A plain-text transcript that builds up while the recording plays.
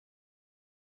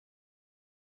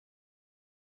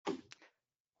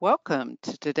Welcome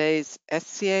to today's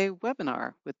SCA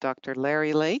webinar with Dr.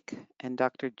 Larry Lake and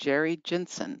Dr. Jerry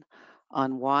Jensen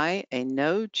on why a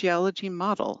no-geology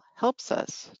model helps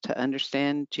us to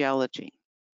understand geology.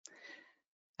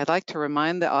 I'd like to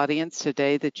remind the audience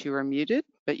today that you are muted,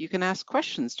 but you can ask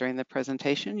questions during the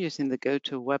presentation using the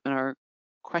GoToWebinar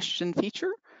question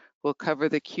feature. We'll cover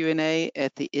the Q&A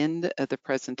at the end of the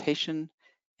presentation,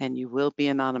 and you will be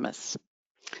anonymous.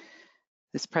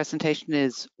 This presentation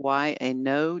is why a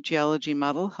no-geology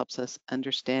model helps us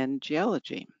understand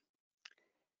geology.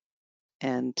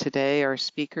 And today our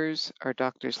speakers are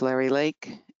Drs. Larry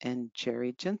Lake and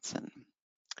Jerry Jensen.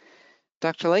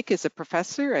 Dr. Lake is a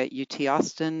professor at UT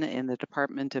Austin in the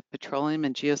Department of Petroleum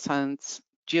and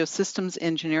Geosystems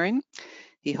Engineering.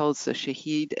 He holds the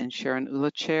Shahid and Sharon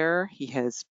Ullah Chair. He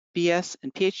has BS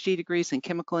and PhD degrees in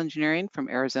chemical engineering from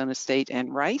Arizona State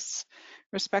and Rice,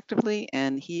 respectively,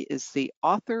 and he is the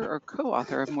author or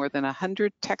co-author of more than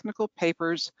 100 technical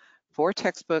papers, 4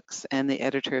 textbooks, and the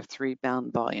editor of 3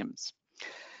 bound volumes.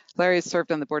 Larry has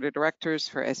served on the board of directors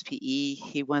for SPE.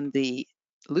 He won the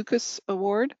Lucas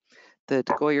Award, the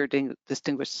De Goyer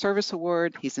Distinguished Service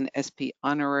Award. He's an SP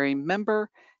honorary member,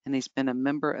 and he's been a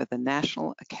member of the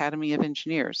National Academy of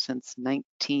Engineers since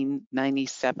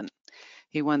 1997.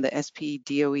 He won the SP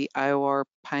DOE IOR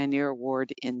Pioneer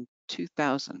Award in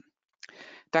 2000.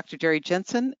 Dr. Jerry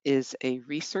Jensen is a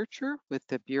researcher with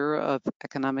the Bureau of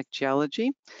Economic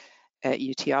Geology at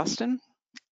UT Austin.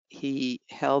 He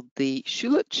held the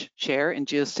Schulich Chair in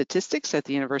Geostatistics at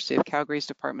the University of Calgary's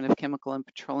Department of Chemical and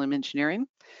Petroleum Engineering.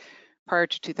 Prior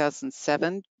to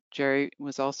 2007, Jerry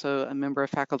was also a member of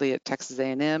faculty at Texas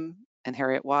A&M and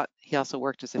Heriot-Watt. He also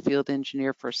worked as a field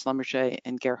engineer for Schlumberger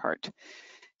and Gerhardt.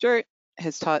 Jerry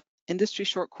has taught industry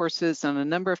short courses on a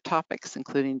number of topics,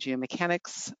 including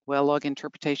geomechanics, well log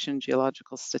interpretation,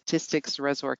 geological statistics,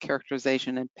 reservoir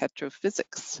characterization, and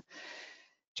petrophysics.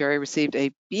 Jerry received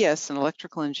a BS in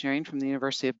electrical engineering from the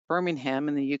University of Birmingham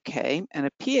in the UK and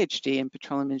a PhD in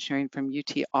petroleum engineering from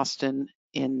UT Austin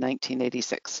in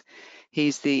 1986.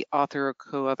 He's the author or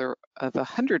co-author of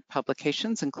 100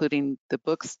 publications, including the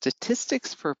book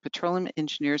Statistics for Petroleum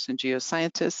Engineers and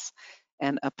Geoscientists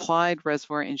and Applied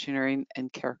Reservoir Engineering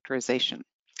and Characterization.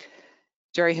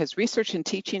 Jerry has research and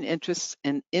teaching interests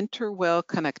in interwell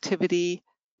connectivity,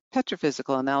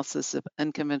 petrophysical analysis of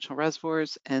unconventional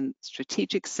reservoirs, and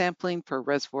strategic sampling for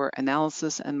reservoir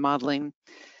analysis and modeling.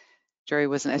 Jerry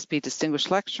was an SP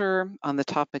Distinguished Lecturer on the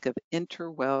topic of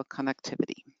interwell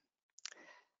connectivity.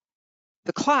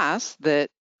 The class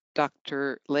that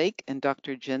Dr. Lake and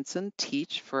Dr. Jensen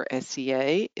teach for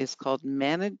SCA is called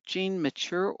Managing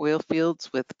Mature Oil Fields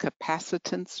with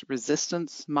Capacitance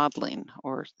Resistance Modeling,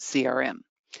 or CRM.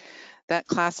 That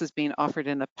class is being offered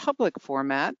in a public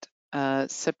format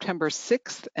September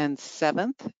 6th and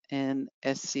 7th in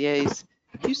SCA's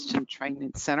Houston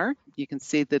Training Center. You can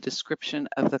see the description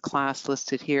of the class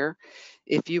listed here.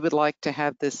 If you would like to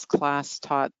have this class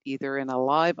taught either in a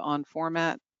live online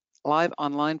format,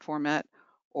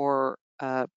 or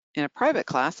in a private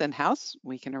class in-house,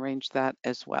 we can arrange that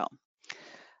as well.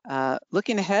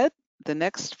 Looking ahead, the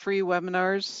next free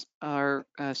webinars are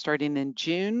starting in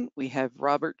June. We have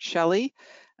Robert Shelley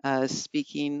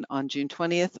speaking on June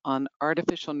 20th on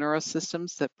artificial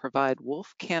neurosystems that provide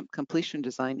Wolfcamp completion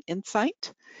design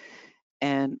insight.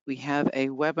 And we have a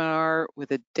webinar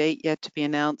with a date yet to be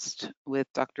announced with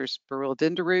Drs. Beryl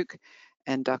Dinderuk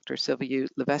and Dr. Sylvia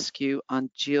Levesque on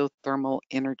geothermal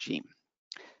energy.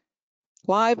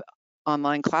 Live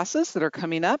online classes that are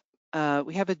coming up.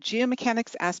 We have a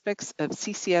geomechanics aspects of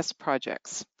CCS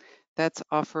projects. That's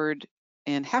offered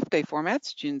in half-day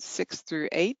formats, June 6th through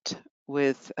 8,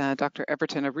 with Dr.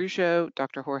 Everton Arujo,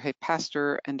 Dr. Jorge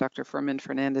Pastor, and Dr. Fermin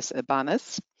Fernandez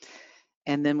Ibanez.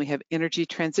 And then we have energy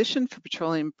transition for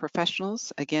petroleum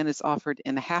professionals. Again, it's offered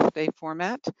in a half-day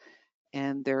format,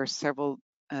 and there are several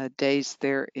days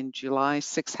there in July,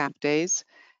 6 half-days,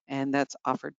 and that's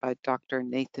offered by Dr.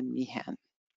 Nathan Meehan.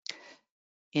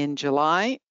 In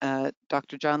July,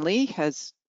 Dr. John Lee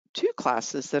has 2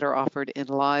 classes that are offered in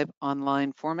live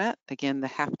online format. Again, the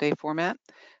half-day format,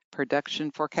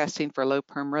 production forecasting for low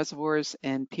perm reservoirs,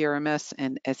 and PRMS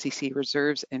and SEC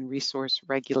reserves and resource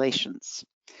regulations.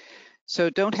 So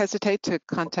don't hesitate to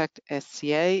contact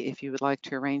SCA if you would like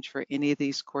to arrange for any of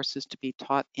these courses to be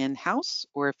taught in-house,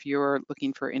 or if you're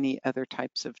looking for any other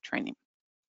types of training.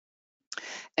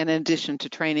 And in addition to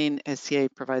training, SCA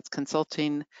provides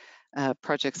consulting,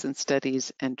 projects and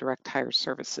studies, and direct hire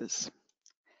services.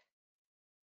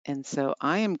 And so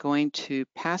I am going to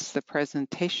pass the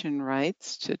presentation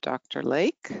rights to Dr.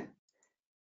 Lake,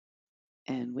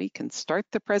 and we can start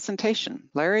the presentation.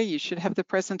 Larry, you should have the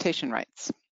presentation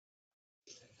rights.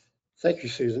 Thank you,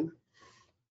 Susan.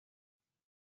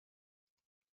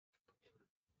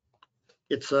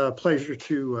 It's a pleasure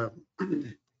to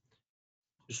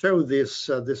show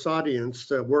this audience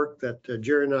the work that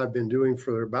Jerry and I have been doing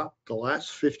for about the last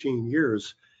 15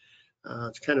 years.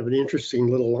 It's kind of an interesting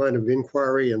little line of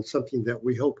inquiry and something that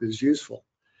we hope is useful.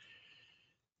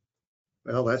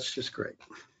 Well, that's just great.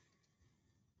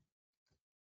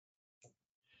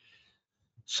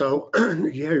 So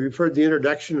yeah, you've heard the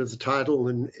introduction of the title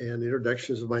and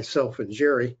introductions of myself and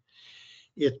Jerry.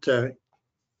 It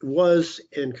was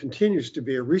and continues to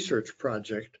be a research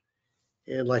project.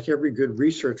 And like every good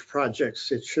research project,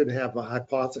 it should have a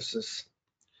hypothesis.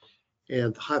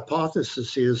 And the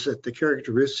hypothesis is that the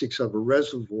characteristics of a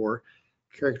reservoir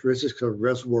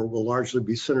will largely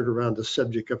be centered around the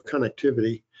subject of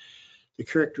connectivity. The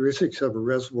characteristics of a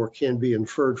reservoir can be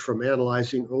inferred from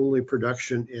analyzing only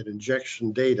production and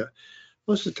injection data.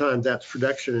 Most of the time that's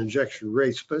production and injection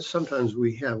rates, but sometimes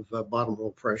we have bottom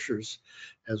hole pressures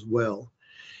as well.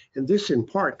 And this in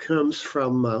part comes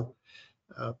from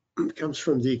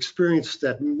the experience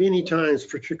that many times,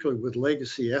 particularly with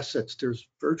legacy assets, there's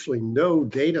virtually no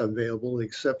data available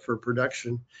except for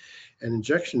production and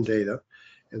injection data.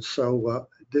 And so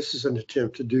this is an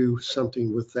attempt to do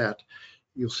something with that.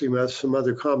 You'll see some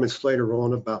other comments later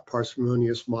on about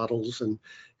parsimonious models and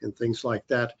things like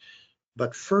that.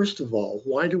 But first of all,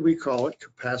 why do we call it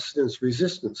capacitance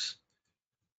resistance?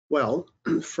 Well,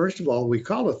 first of all, we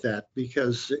call it that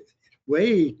because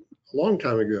way a long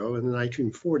time ago in the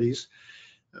 1940s,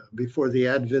 before the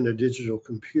advent of digital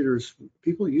computers,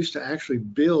 people used to actually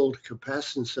build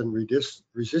capacitance and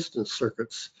resistance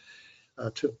circuits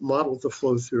to model the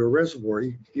flow through a reservoir.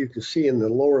 You can see in the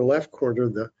lower left corner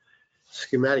the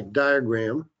schematic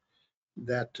diagram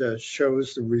that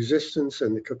shows the resistance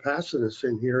and the capacitance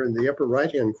in here. In the upper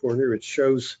right-hand corner, it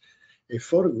shows a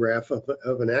photograph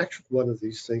of an actual one of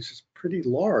these things. It's pretty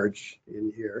large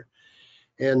in here.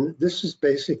 And this is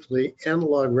basically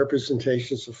analog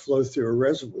representations of flow through a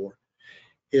reservoir.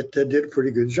 It did a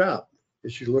pretty good job.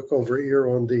 As you look over here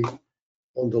on the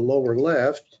lower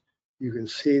left, you can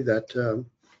see that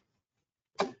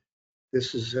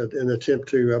this is an attempt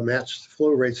to match the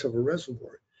flow rates of a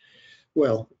reservoir.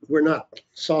 Well, we're not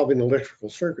solving electrical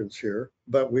circuits here,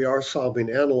 but we are solving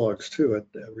analogs to it.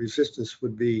 Resistance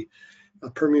would be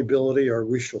permeability, or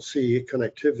we shall see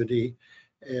connectivity,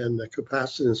 and the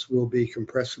capacitance will be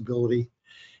compressibility.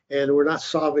 And we're not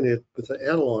solving it with an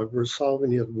analog, we're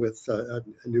solving it with a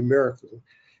numerical,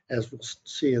 as we'll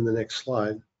see in the next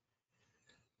slide.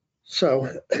 So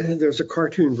there's a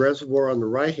cartoon reservoir on the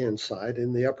right-hand side.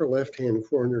 In the upper left-hand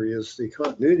corner is the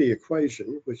continuity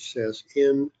equation, which says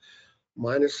in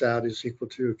minus out is equal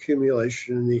to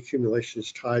accumulation, and the accumulation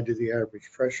is tied to the average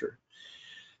pressure.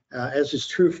 As is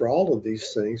true for all of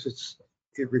these things,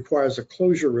 it requires a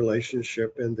closure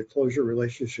relationship, and the closure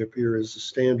relationship here is the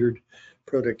standard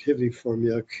productivity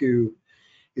formula. Q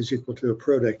is equal to a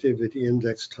productivity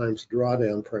index times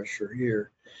drawdown pressure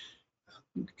here.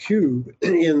 Q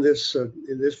in this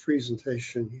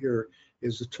presentation here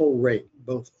is the total rate,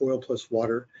 both oil plus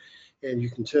water, and you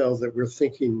can tell that we're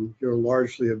thinking here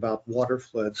largely about water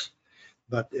floods,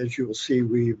 but as you will see,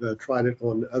 we've tried it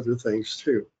on other things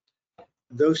too.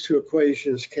 Those two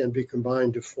equations can be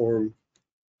combined to form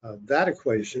that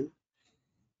equation.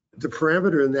 The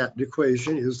parameter in that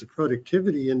equation is the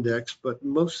productivity index, but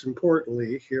most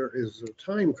importantly here is the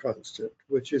time constant,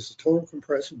 which is the total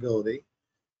compressibility,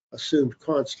 assumed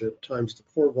constant, times the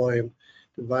pore volume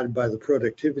divided by the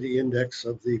productivity index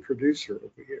of the producer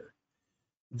over here.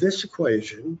 This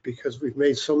equation, because we've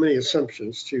made so many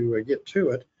assumptions to get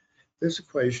to it, this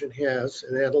equation has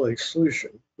an analytic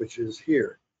solution, which is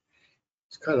here.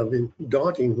 It's kind of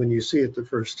daunting when you see it the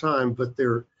first time, but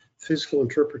there are physical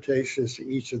interpretations to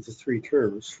each of the three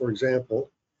terms. For example,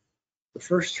 the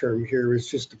first term here is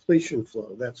just depletion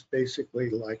flow. That's basically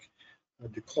like a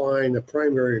decline, a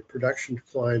primary production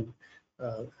decline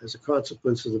as a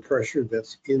consequence of the pressure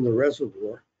that's in the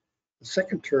reservoir. The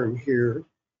second term here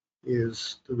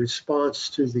is the response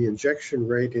to the injection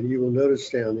rate, and you will notice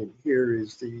down in here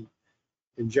is the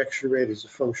injection rate as a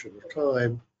function of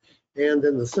time. And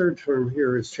then the third term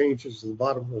here is changes in the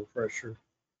bottom hole pressure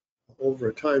over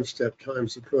a time step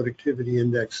times the productivity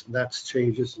index, and that's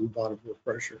changes in bottom hole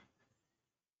pressure.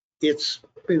 It's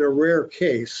in a rare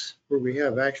case where we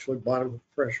have actually bottom hole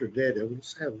pressure data.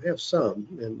 We have some,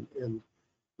 and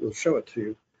we'll show it to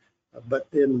you. But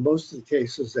in most of the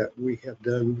cases that we have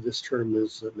done, this term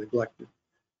is neglected.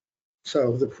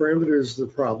 So the parameters of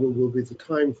the problem will be the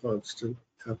time constant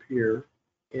up here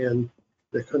and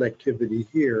the connectivity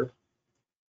here,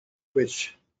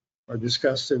 which are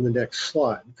discussed in the next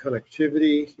slide.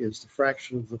 Connectivity is the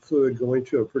fraction of the fluid going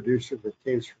to a producer that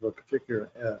came from a particular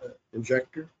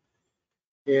injector.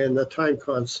 And the time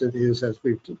constant is, as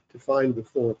we've defined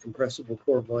before, compressible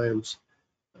pore volumes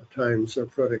times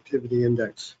productivity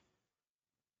index.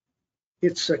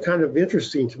 It's kind of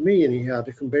interesting to me, anyhow,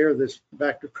 to compare this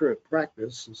back to current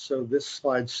practice. And so this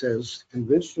slide says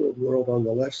conventional world on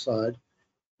the left side,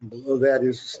 and below that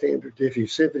is the standard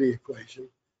diffusivity equation,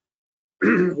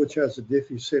 which has a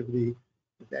diffusivity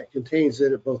that contains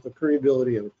in it both a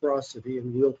permeability and a porosity,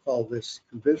 and we'll call this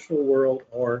conventional world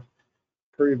or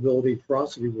permeability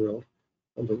porosity world.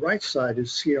 On the right side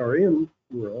is CRM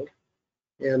world,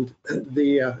 and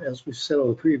as we said on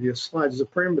the previous slides, the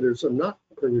parameters are not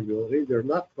permeability, they're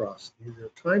not porosity, they're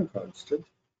time constant,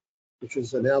 which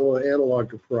is an analog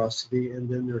to porosity, and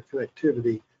then their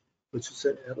connectivity, which is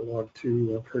an analog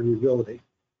to permeability.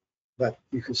 But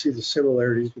you can see the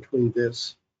similarities between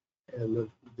this and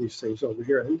these things over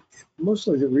here. And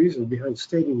mostly the reason behind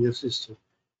stating this is to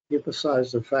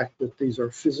emphasize the fact that these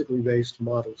are physically based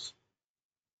models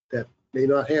that may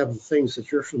not have the things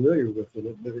that you're familiar with in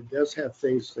it, but it does have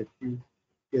things that in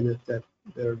it that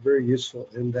are very useful,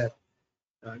 and that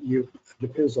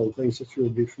depends on things that you'll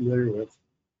be familiar with.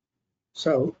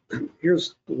 So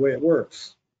here's the way it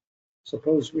works.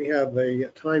 Suppose we have a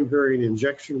time varying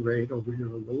injection rate over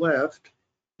here on the left,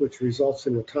 which results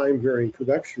in a time varying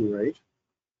production rate.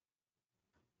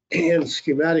 And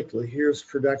schematically, here's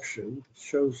production. It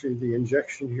shows you the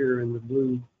injection here in the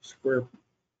blue square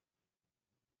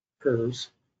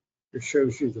curves. It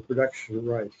shows you the production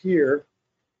right here.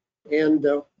 And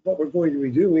what we're going to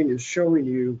be doing is showing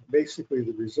you basically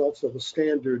the results of a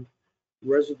standard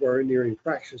reservoir engineering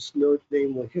practice,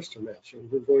 namely histomatching.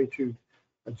 We're going to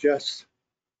adjust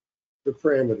the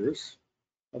parameters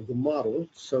of the model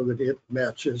so that it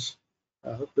matches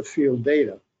the field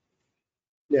data.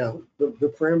 Now,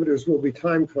 the parameters will be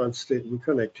time constant and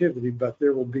connectivity, but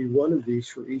there will be one of these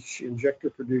for each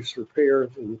injector-producer pair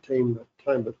in the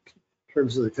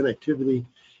terms of the connectivity,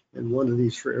 and one of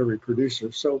these for every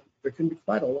producer. So there can be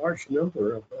quite a large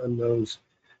number of unknowns,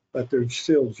 but they're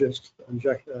still just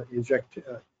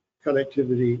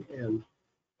connectivity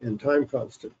and time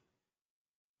constant.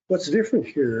 What's different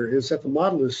here is that the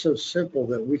model is so simple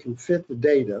that we can fit the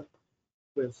data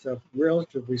with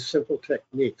relatively simple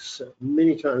techniques.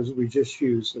 Many times we just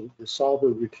use the solver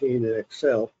routine in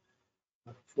Excel.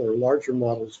 For larger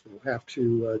models, we'll have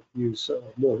to use a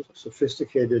more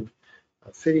sophisticated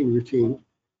fitting routine,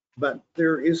 but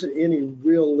there isn't any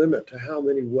real limit to how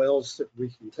many wells that we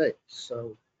can take.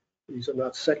 So these are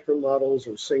not sector models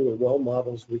or single well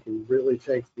models. We can really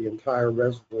take the entire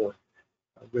reservoir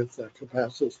with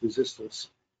capacitance resistance.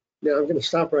 Now I'm going to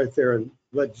stop right there and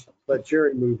let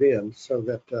Jerry move in so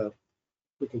that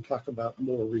we can talk about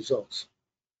more results.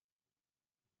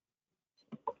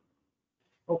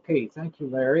 Okay, thank you,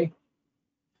 Larry.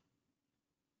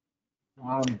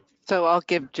 So I'll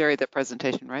give Jerry the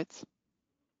presentation rights.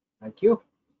 Thank you.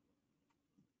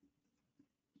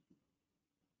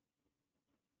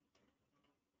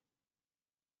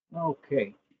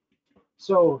 Okay,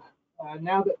 so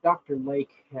now that Dr.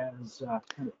 Lake has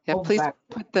kind of pulled please back,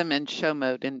 put them in show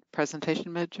mode, in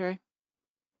presentation mode, Jerry.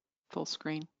 Full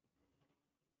screen.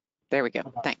 There we go.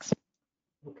 Thanks.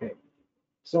 okay,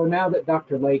 so now that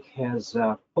Dr. Lake has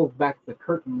pulled back the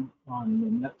curtain on the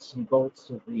nuts and bolts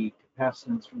of the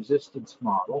capacitance resistance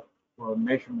model for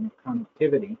measurement of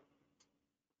conductivity,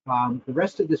 the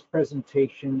rest of this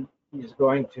presentation is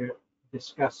going to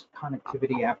discuss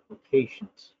connectivity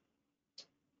applications.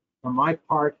 For my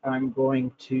part, I'm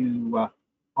going to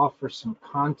offer some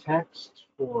context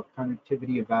for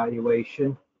connectivity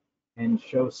evaluation and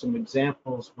show some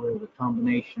examples where the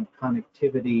combination of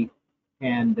connectivity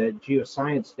and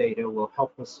geoscience data will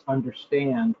help us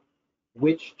understand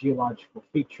which geological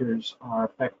features are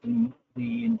affecting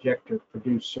the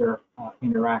injector-producer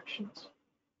interactions.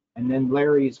 And then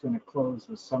Larry is going to close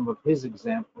with some of his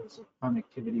examples of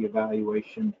connectivity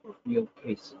evaluation for field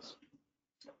cases.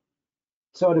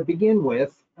 So to begin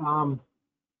with,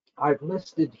 I've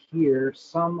listed here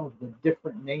some of the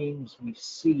different names we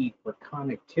see for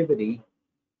connectivity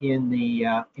in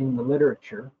the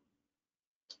literature,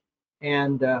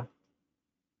 and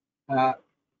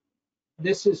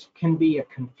this can be a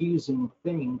confusing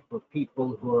thing for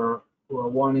people who are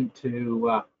wanting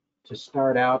to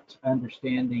start out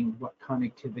understanding what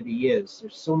connectivity is.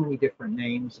 There's so many different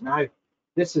names, and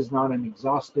this is not an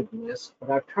exhaustive list,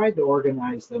 but I've tried to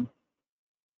organize them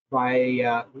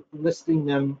by listing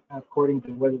them according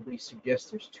to whether they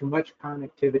suggest there's too much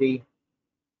connectivity,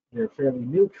 they're fairly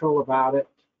neutral about it,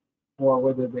 or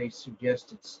whether they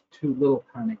suggest it's too little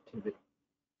connectivity.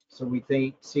 So we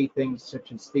see things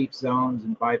such as steep zones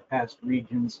and bypassed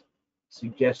regions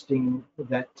suggesting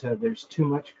that there's too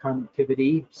much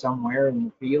connectivity somewhere in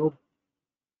the field.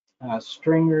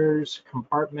 Stringers,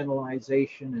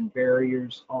 compartmentalization, and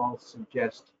barriers all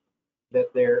suggest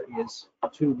that there is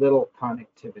too little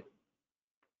connectivity.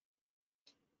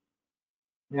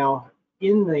 Now,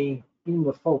 in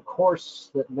the full course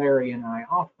that Larry and I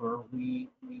offer, we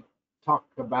talk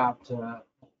about a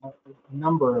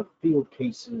number of field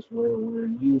cases where we're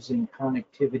using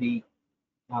connectivity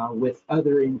with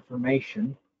other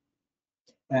information.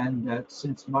 And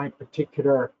since my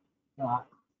particular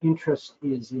interest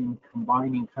is in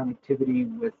combining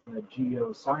connectivity with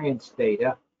geoscience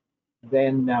data,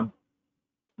 then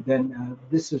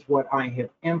this is what I have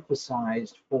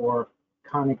emphasized for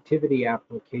connectivity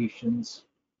applications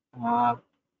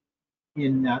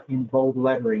in bold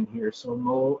lettering here. So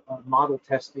model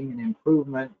testing and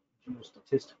improvement,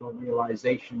 geostatistical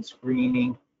realization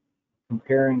screening,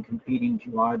 comparing competing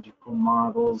geological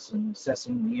models and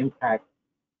assessing the impact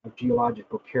of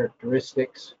geological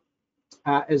characteristics,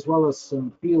 as well as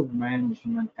some field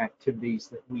management activities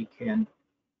that we can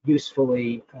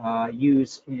usefully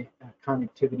use in,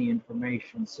 connectivity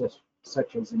information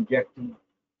such as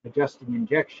adjusting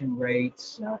injection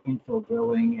rates, infill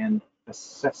drilling, and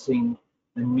assessing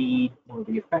the need or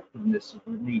the effectiveness of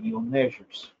remedial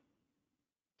measures.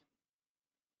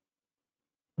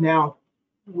 Now,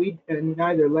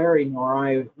 neither Larry nor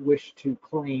I wish to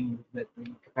claim that the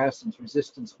capacitance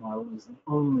resistance model is the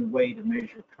only way to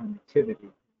measure connectivity.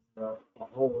 A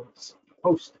whole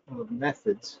host of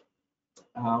methods.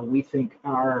 We think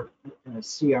our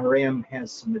CRM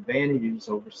has some advantages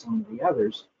over some of the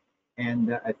others,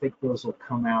 and I think those will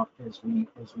come out as we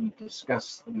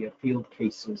discuss the field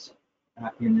cases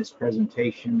in this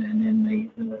presentation and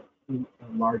in the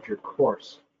larger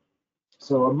course.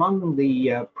 So among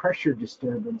the pressure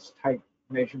disturbance type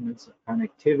measurements of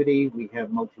connectivity, we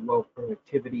have multi-low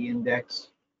productivity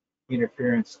index,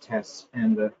 interference tests,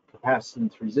 and the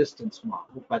capacitance resistance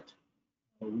model. But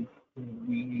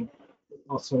we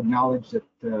also acknowledge that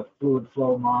the fluid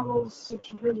flow models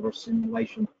such as reservoir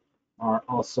simulation are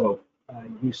also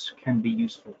can be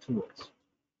useful tools.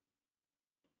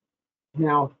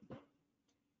 Now,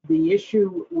 the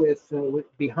issue with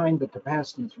behind the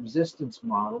capacitance resistance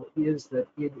model is that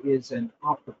it is an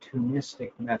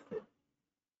opportunistic method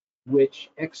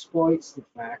which exploits the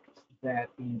fact that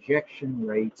injection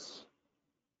rates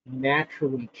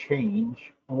naturally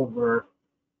change over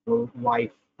the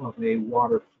life of a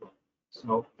water flow.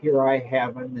 So here I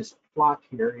have in this plot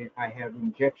here, I have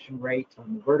injection rate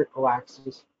on the vertical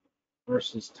axis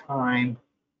versus time,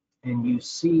 and you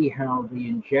see how the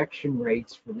injection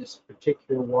rates for this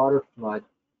particular water flood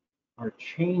are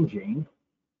changing.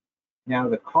 Now,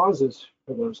 the causes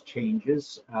for those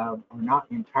changes are not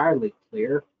entirely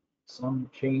clear. Some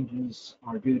changes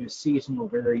are due to seasonal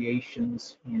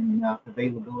variations in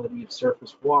availability of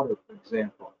surface water, for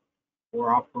example,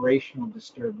 or operational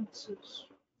disturbances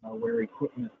where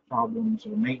equipment problems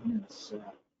or maintenance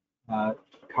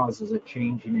causes a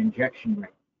change in injection rate.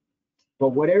 But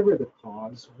whatever the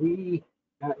cause, we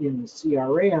in the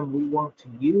CRM, we want to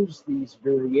use these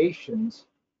variations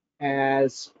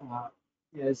as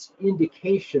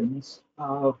indications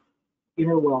of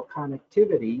interwell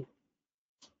connectivity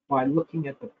by looking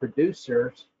at the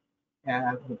producers,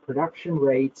 the production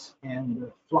rates, and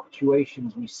the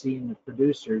fluctuations we see in the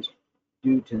producers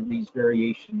due to these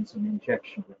variations in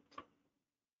injection rate.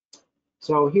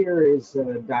 So here is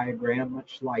a diagram,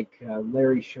 much like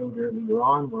Larry showed earlier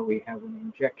on, where we have an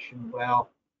injection well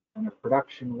and a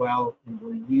production well, and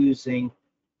we're using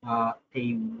a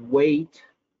weight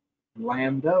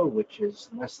lambda, which is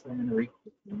less than or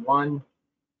equal to 1,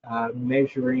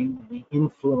 measuring the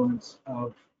influence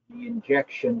of the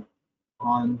injection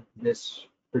on this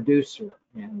producer.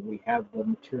 And we have the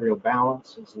material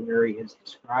balance, as Larry has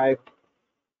described.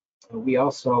 We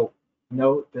also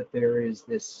note that there is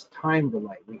this time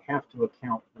delay. We have to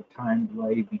account for the time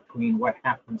delay between what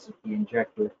happens at the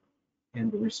injector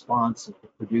and the response of the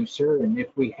producer. And if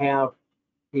we have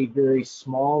a very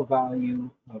small value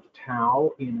of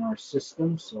tau in our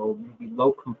system, so maybe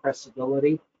low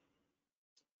compressibility,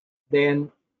 then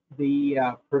the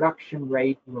production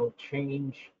rate will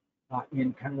change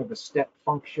in kind of a step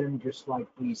function, just like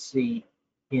we see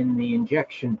in the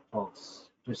injection pulse,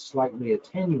 just slightly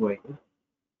attenuated.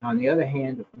 On the other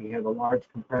hand, if we have a large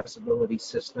compressibility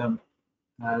system,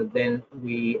 then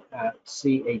we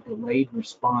see a delayed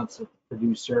response of the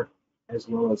producer as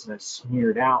well as a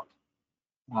smeared out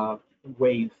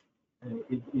wave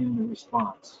in the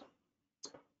response.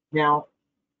 Now,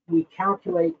 we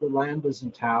calculate the lambdas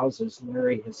and taus, as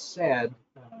Larry has said,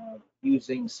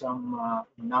 using some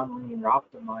nonlinear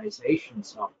optimization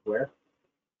software.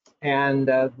 And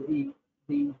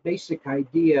the basic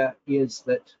idea is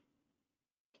that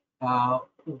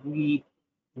we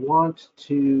want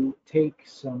to take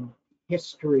some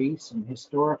history, some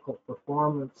historical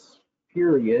performance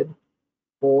period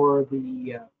for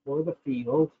the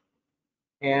field,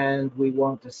 and we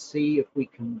want to see if we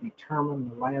can determine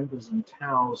the lambdas and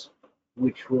taus,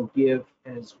 which will give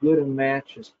as good a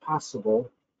match as possible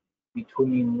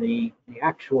between the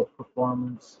actual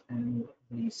performance and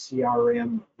the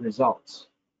CRM results.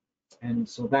 And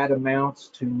so that amounts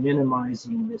to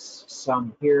minimizing this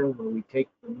sum here, where we take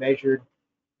the measured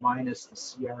minus the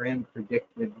CRM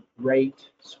predicted rate,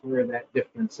 square that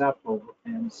difference up over,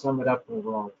 and sum it up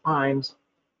over all times.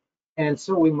 And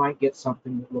so we might get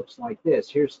something that looks like this.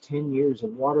 Here's 10 years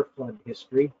of water flood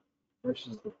history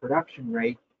versus the production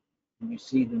rate. And you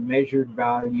see the measured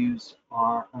values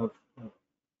of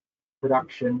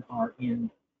production are in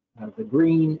the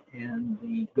green, and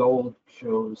the gold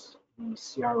shows the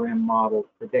CRM model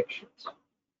predictions.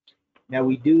 Now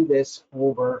we do this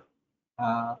over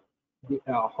the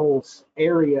whole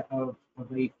area of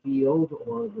a field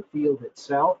or the field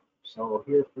itself. So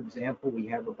here, for example, we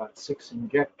have about 6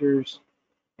 injectors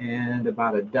and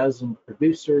about a dozen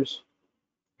producers.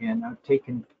 And I've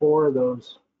taken 4 of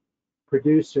those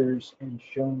producers and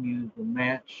shown you the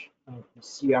match of the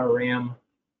CRM,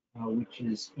 which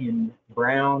is in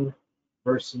brown,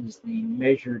 versus the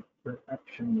measured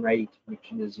production rate,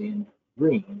 which is in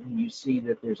green. And you see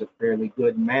that there's a fairly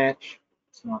good match.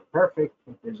 It's not perfect,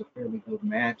 but there's a fairly good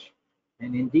match.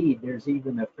 And indeed, there's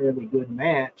even a fairly good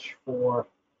match for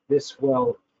this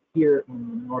well here in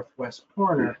the northwest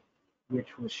corner,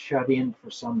 which was shut in for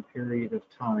some period of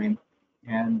time,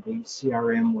 and the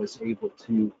CRM was able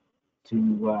to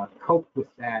cope with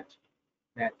that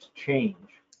change.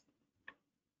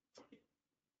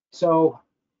 So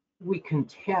we can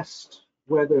test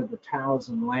whether the taus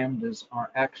and lambdas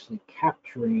are actually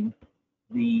capturing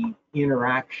the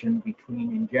interaction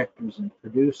between injectors and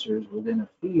producers within a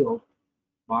field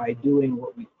by doing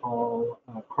what we call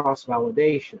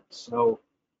cross-validation. So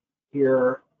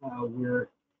here we're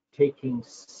taking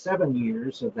 7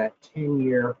 years of that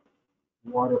 10-year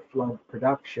water flood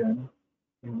production,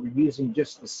 and we're using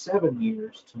just the 7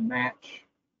 years to match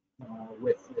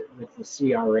with the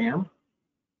CRM.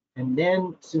 And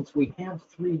then, since we have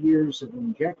 3 years of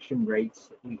injection rates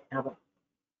that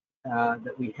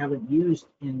we haven't used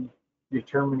in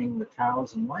determining the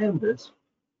taus and lambdas,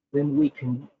 then we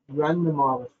can run the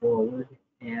model forward.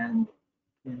 And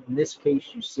in this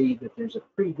case, you see that there's a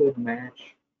pretty good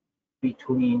match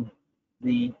between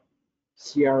the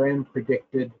CRM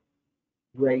predicted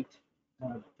rate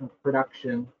of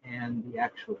production and the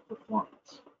actual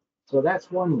performance. So that's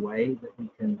one way that we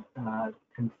can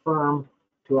confirm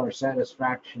to our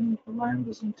satisfaction that the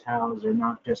lambdas and taus are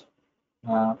not just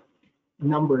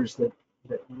numbers that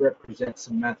represent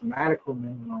some mathematical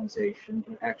minimization,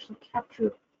 but actually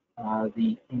capture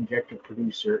the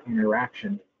injector-producer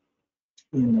interaction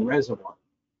in the reservoir.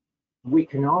 We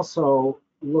can also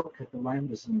look at the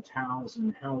lambdas and taus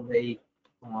and how they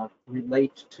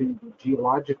relate to the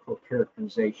geological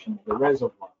characterization of the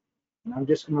reservoir. And I'm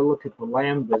just going to look at the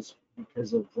lambdas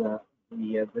because of the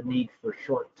need for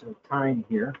short time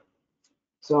here.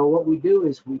 So what we do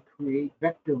is we create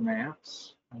vector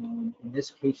maps, in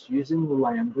this case using the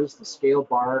lambdas. The scale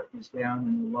bar is down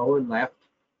in the lower left,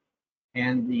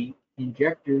 and the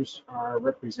injectors are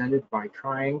represented by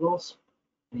triangles.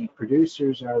 The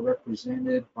producers are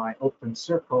represented by open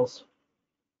circles.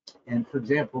 And for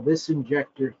example, this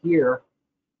injector here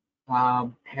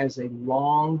has a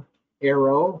long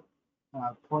arrow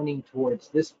pointing towards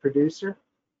this producer,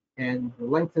 and the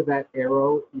length of that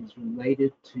arrow is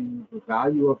related to the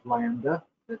value of lambda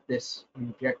that this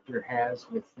injector has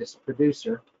with this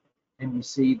producer. And you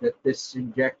see that this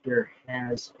injector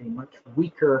has a much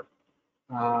weaker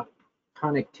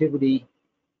connectivity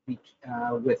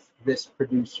with this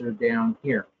producer down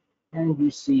here. And you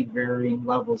see varying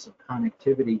levels of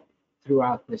connectivity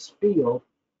throughout this field.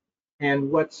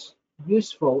 And what's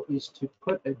useful is to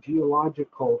put a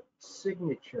geological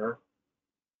signature,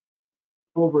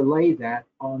 overlay that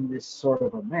on this sort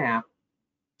of a map.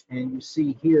 And you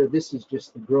see here, this is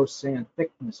just the gross sand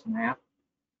thickness map.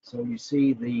 So you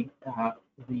see the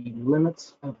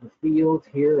limits of the field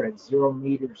here at 0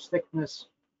 meters thickness,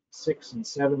 6 and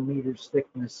 7 meters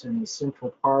thickness in the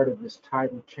central part of this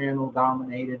tidal channel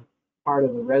dominated part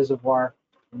of the reservoir.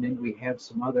 And then we have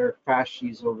some other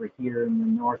facies over here in the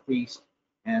northeast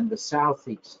and the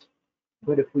southeast.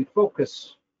 But if we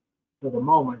focus for the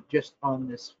moment just on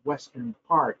this western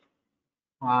part,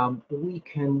 we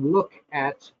can look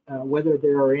at whether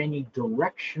there are any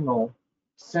directional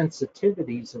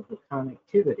sensitivities of the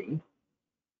connectivity.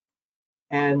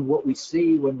 And what we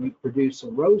see when we produce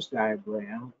a Rose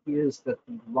diagram is that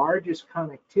the largest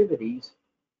connectivities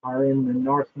are in the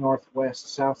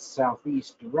north-northwest,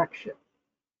 south-southeast direction.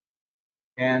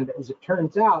 And as it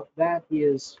turns out, that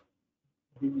is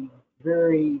the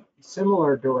very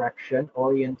similar direction,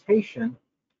 orientation,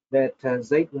 that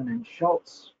Zeitlin and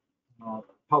Schultz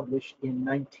published in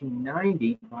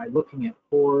 1990 by looking at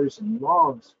cores and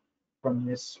logs from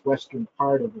this western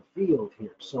part of the field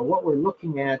here. So what we're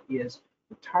looking at is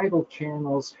the tidal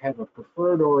channels have a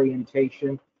preferred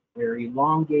orientation. They're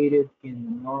elongated in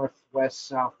the northwest,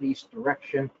 southeast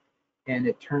direction, and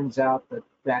it turns out that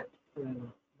that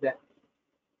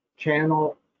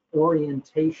channel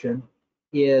orientation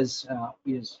is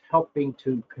helping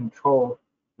to control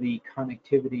the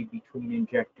connectivity between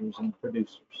injectors and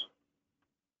producers.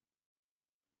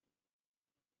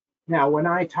 Now, when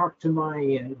I talk to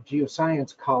my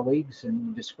geoscience colleagues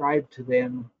and describe to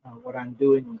them what I'm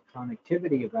doing with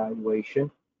connectivity evaluation,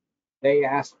 they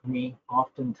ask me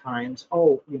oftentimes,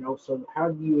 oh, so how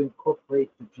do you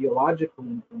incorporate the geological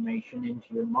information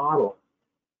into your model?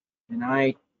 And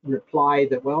I reply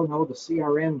that, well, no, the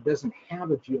CRM doesn't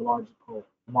have a geological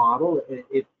model.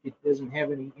 It doesn't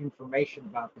have any information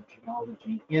about the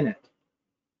geology in it.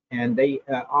 And they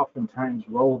oftentimes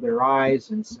roll their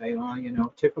eyes and say,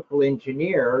 oh, typical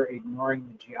engineer ignoring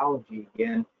the geology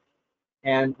again.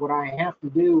 And what I have to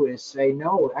do is say,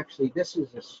 no, actually, this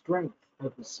is a strength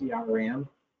of the CRM,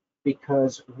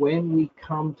 because when we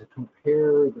come to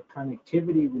compare the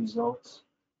connectivity results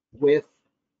with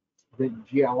the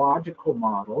geological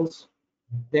models,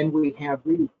 then we have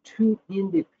really two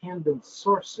independent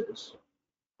sources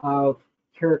of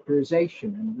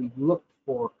characterization, and we look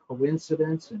for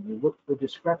coincidence and we look for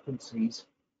discrepancies,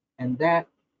 and that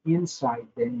insight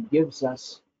then gives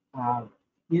us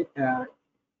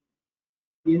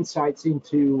insights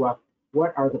into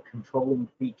what are the controlling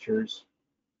features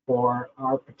for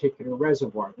our particular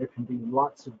reservoir. There can be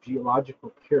lots of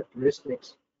geological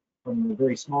characteristics from the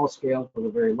very small scale to the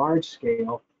very large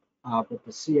scale, but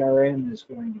the CRM is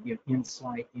going to give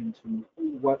insight into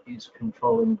what is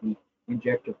controlling the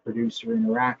injector-producer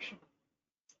interaction.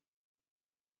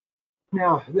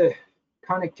 Now, the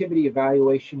connectivity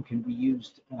evaluation can be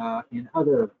used in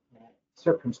other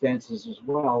circumstances as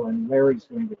well, and Larry's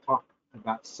going to talk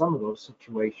about some of those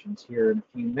situations here in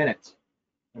a few minutes.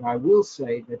 But I will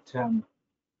say that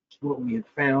what we have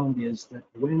found is that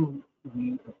when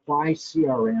we apply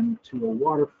CRM to a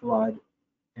water flood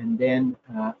and then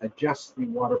adjust the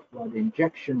water flood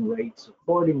injection rates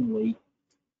accordingly,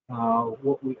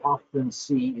 what we often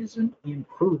see is an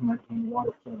improvement in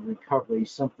water flood recovery,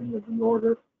 something of the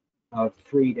order of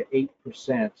 3 to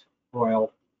 8%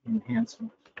 oil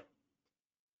enhancement.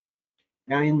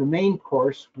 Now, in the main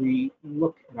course, we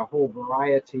look at a whole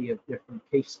variety of different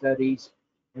case studies,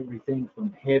 everything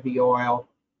from heavy oil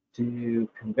to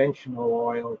conventional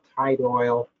oil, tight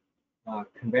oil,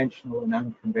 conventional and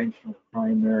unconventional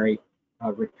primary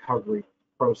recovery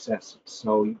processes.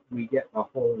 So we get a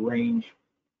whole range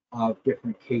of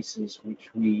different cases which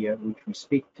we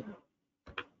speak to.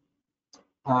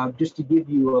 Just to give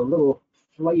you a little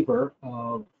flavor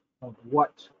of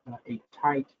what a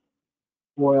tight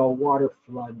oil water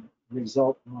flood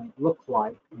result might look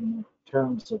like in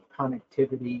terms of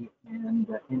connectivity and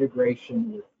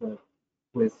integration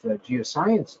with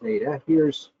geoscience data.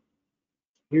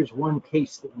 Here's one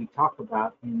case that we talk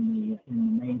about in the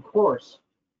main course.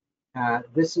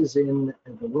 This is in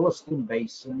the Williston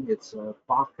Basin. It's a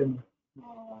Bakken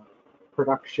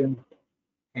production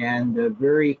and a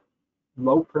very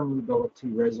low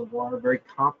permeability reservoir, very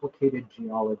complicated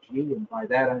geology. And by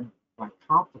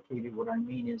complicated, what I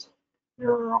mean is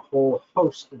there are a whole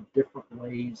host of different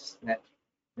ways that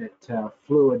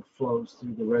fluid flows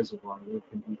through the reservoir. There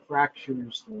can be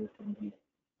fractures, there can be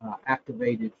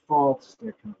activated faults,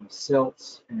 there can be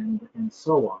silts, and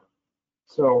so on.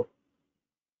 So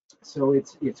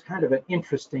it's kind of an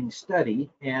interesting study,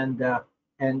 and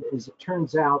as it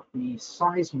turns out, the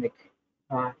seismic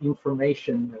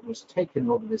information that was taken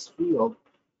over this field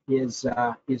is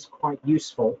quite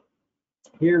useful.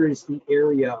 Here is the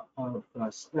area of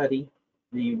study.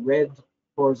 The red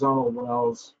horizontal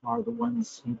wells are the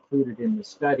ones included in the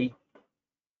study.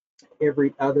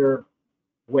 Every other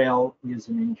well is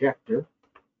an injector.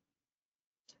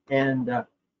 And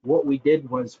what we did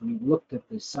was we looked at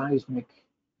the seismic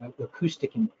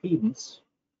acoustic impedance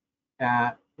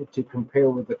to compare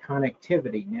with the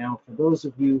connectivity. Now, for those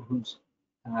of you whose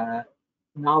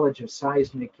knowledge of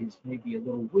seismic is maybe a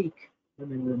little weak, let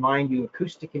me remind you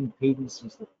acoustic impedance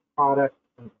is the product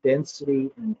of density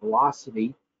and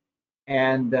velocity,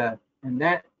 and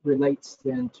that relates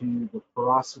then to the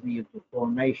porosity of the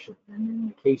formation. And in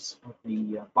the case of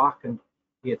the Bakken,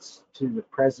 it's to the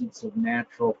presence of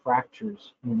natural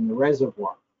fractures in the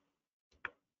reservoir.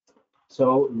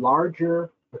 So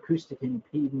larger acoustic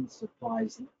impedance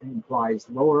implies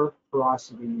lower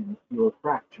porosity and fewer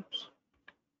fractures.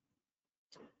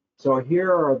 So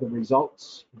here are the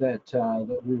results that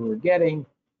we were getting: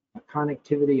 a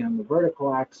connectivity on the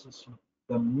vertical axis,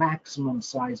 the maximum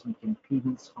seismic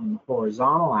impedance on the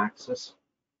horizontal axis,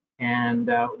 and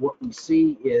what we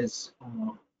see is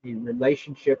a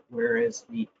relationship whereas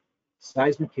the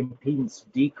seismic impedance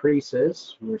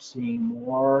decreases, we're seeing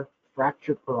more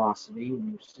fracture porosity,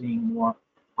 and we're seeing more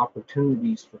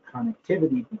opportunities for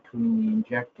connectivity between the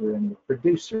injector and the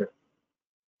producer.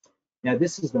 Now,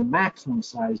 this is the maximum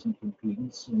seismic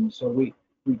impedance, and so we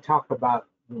talk about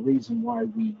the reason why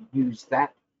we use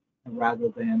that rather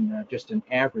than just an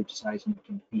average seismic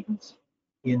impedance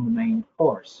in the main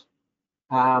course.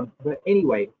 But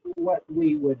anyway, what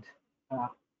we would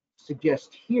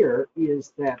suggest here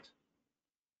is that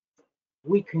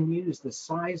we can use the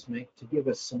seismic to give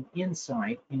us some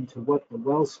insight into what the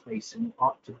well spacing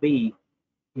ought to be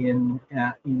in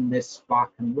this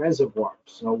Bakken reservoir.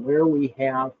 So where we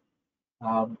have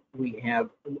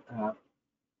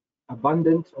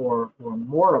abundant or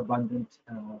more abundant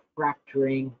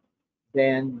fracturing,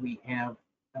 then we have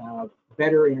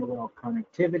better interwell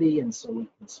connectivity, and so we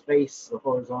can space the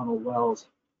horizontal wells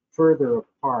further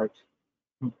apart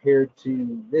compared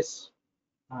to this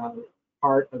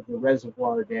part of the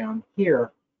reservoir down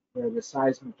here, where the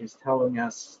seismic is telling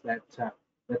us that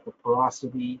that the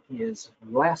porosity is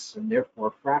less, and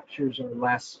therefore fractures are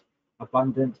less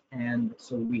abundant, and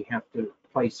so we have to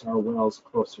place our wells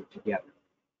closer together.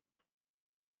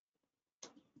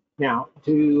 Now,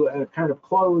 to kind of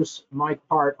close my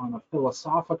part on a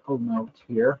philosophical note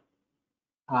here,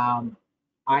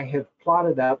 I have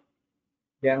plotted up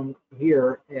down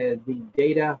here the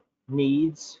data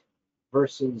needs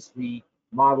versus the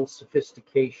model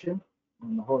sophistication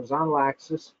on the horizontal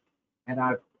axis, and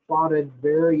I've plotted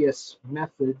various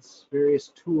methods, various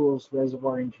tools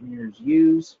reservoir engineers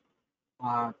use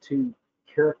to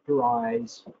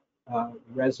characterize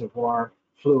reservoir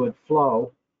fluid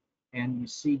flow. And you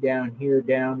see down here,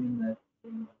 down in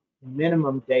the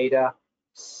minimum data,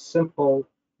 simple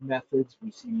methods.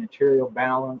 We see material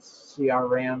balance,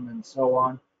 CRM, and so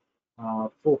on.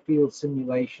 Full field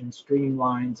simulation,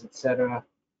 streamlines, etc.,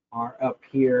 are up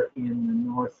here in the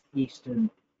northeastern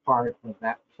part of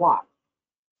that plot.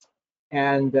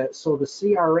 And so the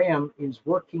CRM is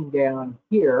working down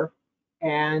here,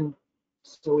 and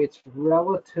so it's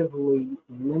relatively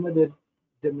limited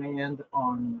demand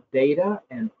on data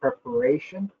and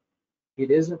preparation.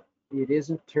 It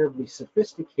isn't terribly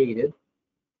sophisticated,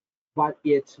 but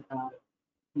it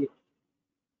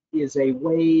is a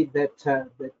way that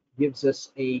that gives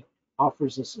us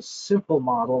offers us a simple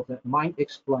model that might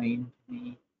explain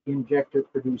the injector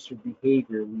producer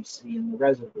behavior we see in the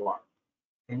reservoir.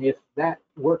 And if that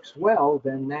works well,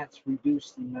 then that's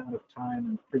reduced the amount of time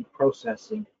and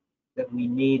pre-processing that we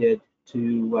needed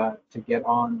to get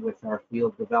on with our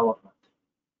field development.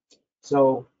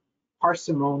 So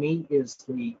parsimony is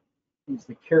the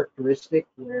characteristic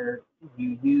where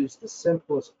you use the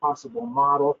simplest possible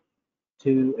model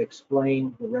to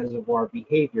explain the reservoir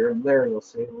behavior, and Larry will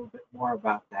say a little bit more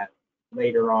about that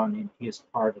later on in his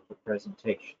part of the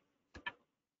presentation.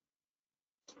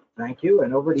 Thank you,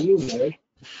 and over to you, Larry.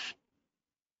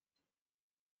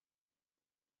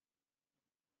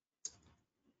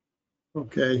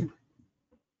 Okay.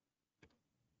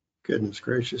 Goodness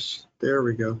gracious. There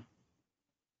we go.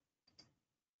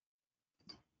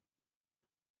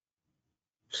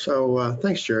 So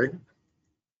thanks, Jerry.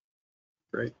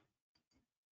 Great.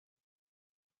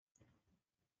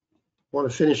 I want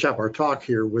to finish up our talk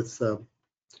here with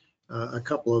a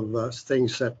couple of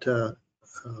things that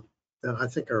I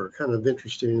think are kind of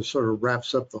interesting and sort of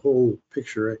wraps up the whole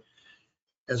picture.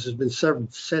 As has been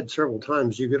said several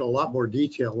times, you get a lot more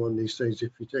detail on these things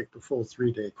if you take the full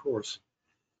 3-day course.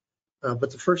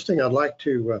 But the first thing I'd like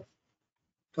to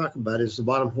talk about is the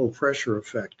bottom hole pressure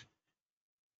effect.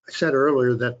 I said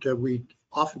earlier that we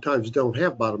oftentimes don't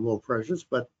have bottom hole pressures,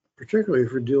 but particularly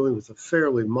if we're dealing with a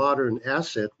fairly modern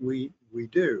asset, we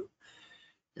do.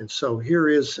 And so here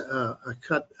is a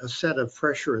set of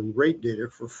pressure and rate data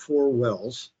for 4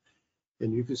 wells.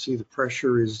 And you can see the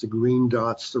pressure is the green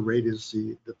dots, the rate is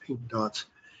the pink dots.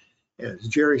 As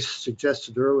Jerry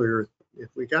suggested earlier, if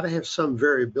we got to have some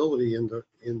variability in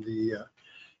the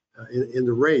in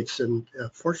the rates. And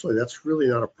fortunately, that's really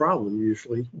not a problem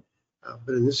usually.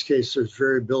 But in this case, there's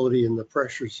variability in the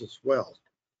pressures as well.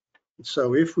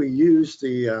 So if we use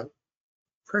the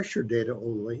pressure data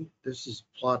only, this is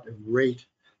a plot of rate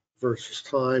versus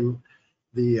time.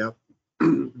 The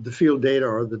the field data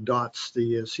are the dots,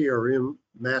 the CRM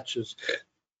matches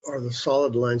are the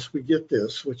solid lines. We get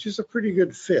this, which is a pretty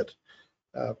good fit.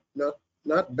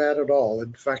 Not bad at all.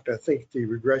 In fact, I think the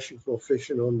regression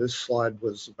coefficient on this slide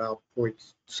was about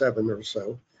 0.7 or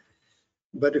so.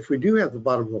 But if we do have the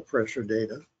bottom hole pressure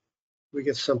data, we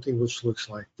get something which looks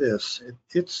like this.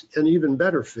 It's an even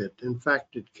better fit. In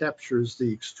fact, it captures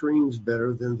the extremes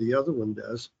better than the other one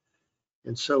does.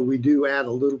 And so we do add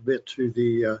a little bit to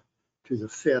the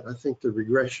fit. I think the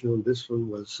regression on this one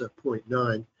was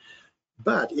 0.9.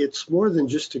 But it's more than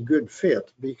just a good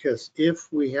fit, because if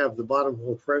we have the bottom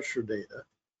hole pressure data,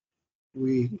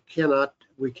 we can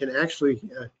actually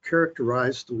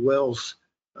characterize the wells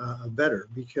better,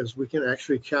 because we can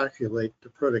actually calculate the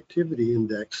productivity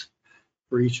index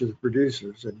for each of the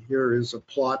producers. And here is a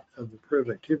plot of the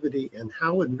productivity and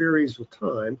how it varies with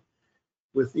time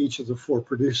with each of the 4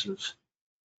 producers.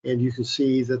 And you can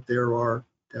see that there are,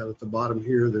 down at the bottom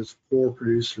here, there's 4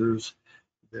 producers.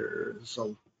 There's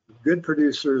some good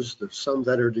producers, there's some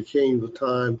that are decaying with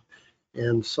time,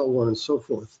 and so on and so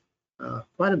forth.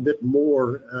 Quite a bit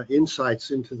more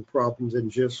insights into the problem than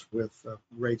just with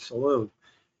rates alone.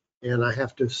 And I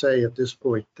have to say at this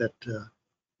point that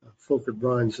Folkert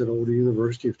Brines, an old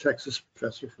University of Texas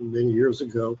professor from many years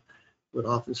ago, would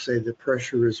often say that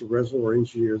pressure is a reservoir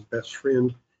engineer's best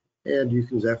friend, and you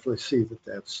can definitely see that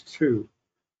that's true.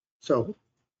 So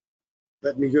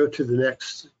let me go to the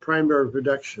next, primary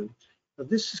production. Now,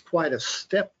 this is quite a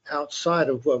step outside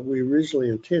of what we originally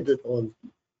intended for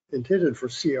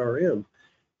CRM.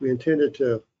 We intended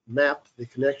to map the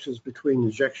connections between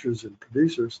injectors and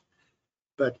producers.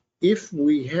 But if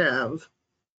we have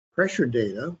pressure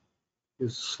data,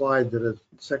 is a slide that the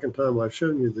second time I've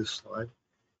shown you this slide.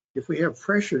 If we have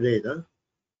pressure data,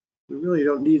 we really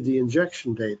don't need the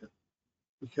injection data,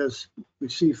 because we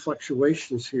see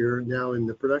fluctuations here now in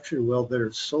the production well that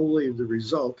are solely the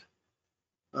result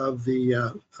of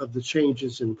the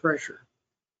changes in pressure.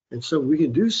 And so we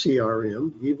can do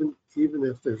CRM even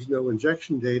if there's no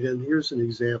injection data. And here's an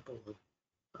example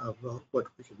of what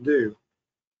we can do.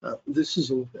 This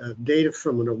is data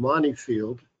from an Omani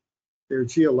field. Their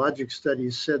geologic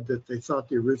studies said that they thought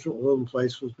the original oil in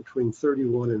place was between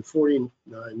 31 and 49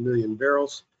 million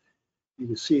barrels. You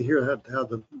can see here how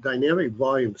the dynamic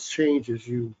volumes change as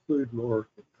you include more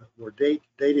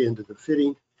data into the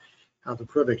fitting, how the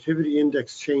productivity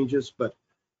index changes. But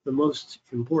the most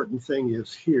important thing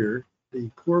is here, the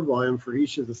core volume for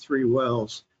each of the 3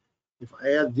 wells. If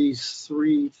I add these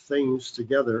 3 things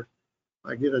together,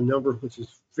 I get a number which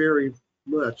is very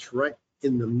much right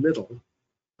in the middle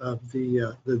of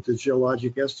the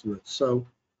geologic estimate. So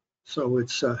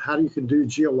it's how you can do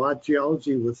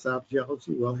geology without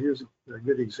geology. Well, here's a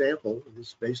good example.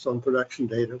 It's based on production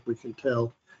data. We can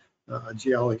tell a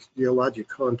geologic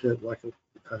content like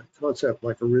a concept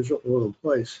like original oil in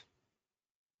place.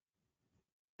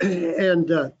 And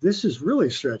this is really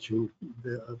stretching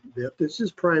a bit. This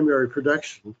is primary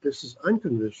production. This is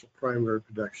unconventional primary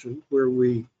production, where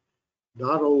we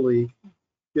not only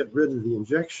get rid of the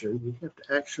injection, we have to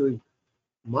actually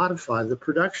modify the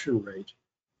production rate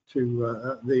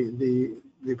to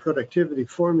the productivity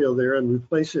formula there and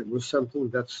replace it with something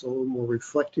that's a little more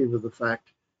reflective of the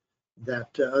fact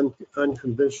that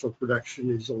unconventional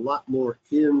production is a lot more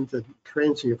in the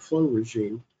transient flow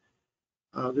regime.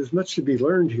 There's much to be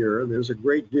learned here, and there's a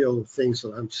great deal of things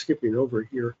that I'm skipping over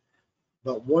here,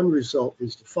 but one result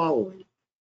is the following.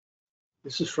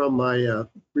 This is from my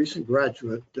recent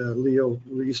graduate, Leo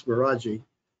Luis Miraji,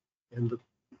 and the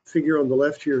figure on the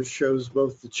left here shows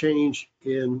both the change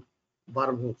in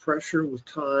bottom hole pressure with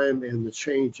time and the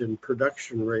change in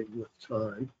production rate with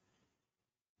time.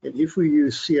 And if we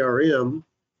use CRM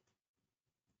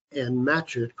and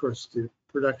match it, of course, the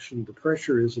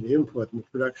pressure is an input and the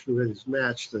production rate is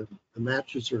matched. The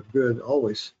matches are good,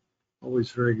 always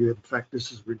very good. In fact,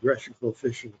 this is regression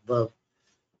coefficient above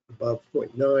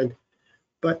 0.9.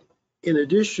 But in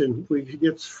addition, we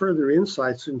get further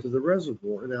insights into the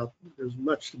reservoir. Now, there's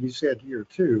much to be said here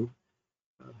too,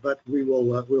 but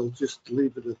we'll just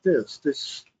leave it at this.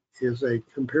 This is a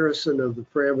comparison of the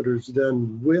parameters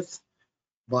done with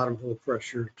bottom hole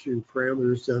pressure to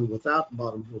parameters done without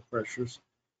bottom hole pressures.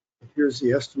 Here's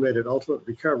the estimated ultimate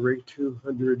recovery,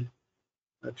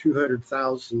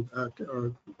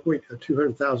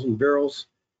 200,000 barrels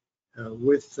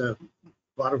with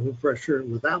bottom hole pressure.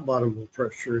 Without bottom hole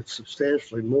pressure, it's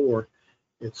substantially more.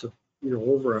 it's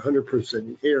over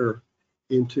 100% error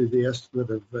into the estimate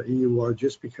of EUR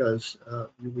just because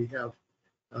we have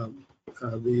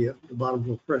the bottom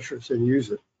hole pressures and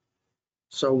use it.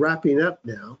 So wrapping up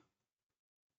now,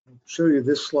 I'll show you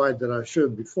this slide that I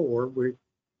showed before. We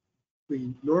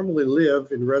normally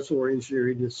live in reservoir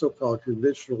engineering in the so-called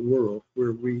conventional world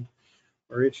where we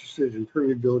are interested in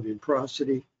permeability and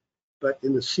porosity. But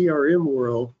in the CRM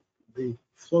world, the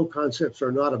flow concepts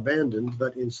are not abandoned,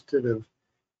 but instead of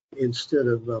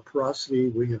porosity,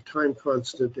 we have time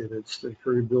constant, and instead of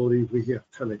permeability, we have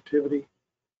connectivity.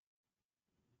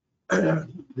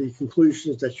 The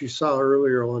conclusions that you saw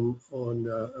earlier on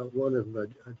one of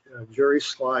Jerry's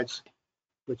slides,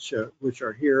 which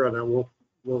are here, and I won't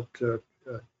go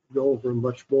over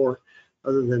much more,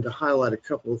 other than to highlight a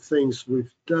couple of things.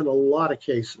 We've done a lot of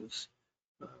cases.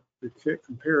 We've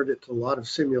compared it to a lot of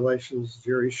simulations.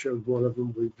 Jerry showed one of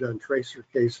them. We've done tracer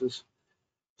cases.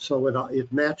 So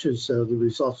it matches the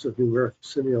results of numerical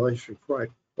simulation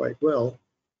quite well.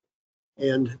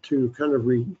 And to kind of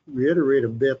reiterate a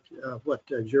bit what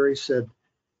Jerry said,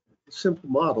 a simple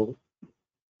model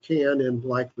can and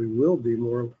likely will be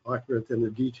more accurate than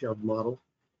a detailed model.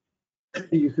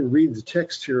 You can read the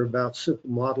text here about simple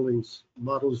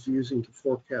models using to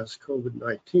forecast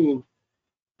COVID-19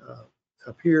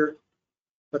 up here.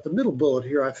 But the middle bullet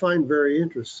here I find very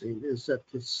interesting is that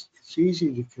it's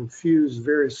easy to confuse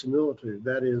verisimilitude,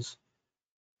 that is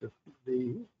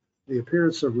the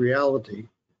appearance of reality,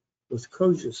 with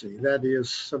cogency, that is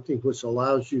something which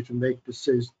allows you to make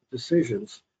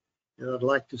decisions. And I'd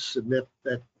like to submit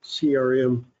that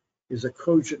CRM is a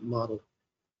cogent model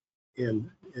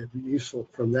and useful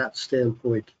from that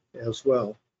standpoint as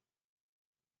well.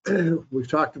 We've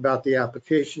talked about the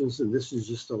applications, and this is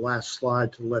just the last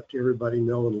slide to let everybody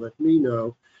know and let me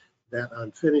know that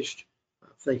I'm finished.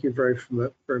 Thank you very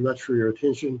much for your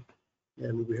attention,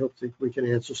 and we hope that we can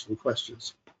answer some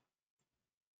questions.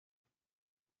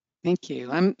 Thank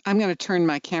you. I'm going to turn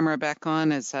my camera back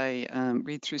on as I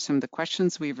read through some of the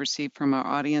questions we've received from our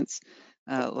audience.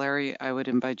 Larry, I would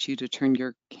invite you to turn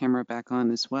your camera back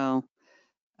on as well.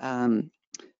 The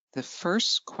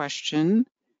first question,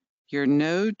 your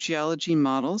No-Geology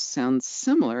model sounds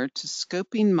similar to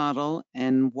scoping model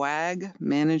and WAG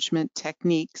management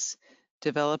techniques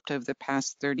developed over the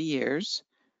past 30 years.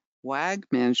 WAG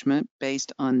management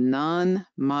based on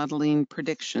non-modeling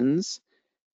predictions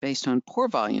based on pore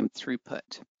volume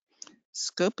throughput.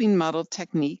 Scoping model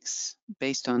techniques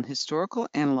based on historical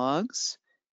analogs,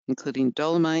 including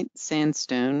dolomite,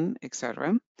 sandstone,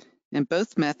 etc. And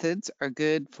both methods are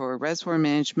good for reservoir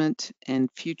management and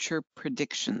future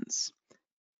predictions.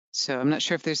 So I'm not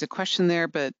sure if there's a question there,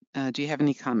 but do you have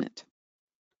any comment?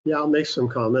 Yeah, I'll make some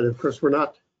comment. Of course, we're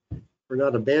not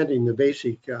abandoning the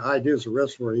basic ideas of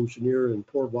reservoir engineer and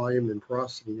pore volume and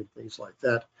porosity and things like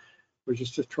that. We're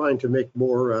just trying to make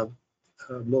more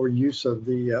use of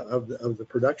the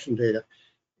production data.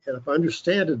 And if I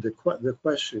understand the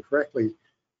question correctly,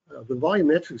 the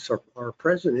volumetrics are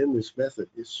present in this method.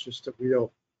 It's just that we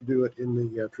don't do it in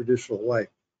the traditional way.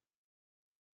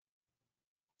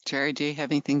 Jerry, do you have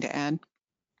anything to add?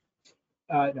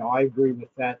 No, I agree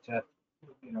with that.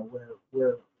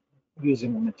 We're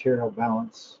using a material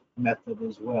balance method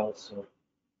as well. So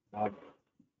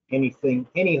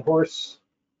any horse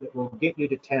that will get you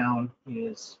to town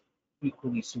is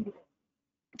equally suitable.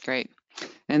 Great.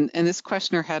 And this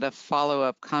questioner had a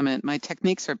follow-up comment. My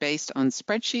techniques are based on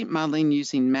spreadsheet modeling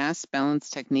using mass balance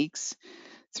techniques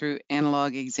through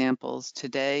analog examples.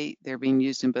 Today, they're being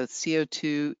used in both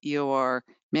CO2, EOR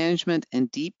management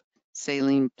and deep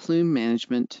saline plume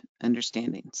management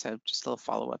understanding. So just a little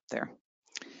follow-up there.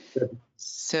 Good.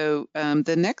 So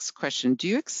the next question, do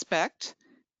you expect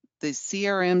the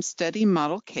CRM study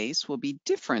model case will be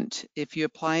different if you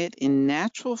apply it in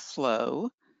natural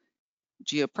flow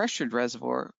geopressured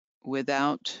reservoir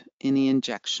without any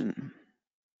injection?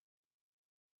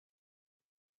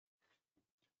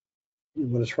 You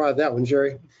want to try that one,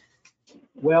 Jerry?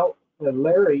 Well,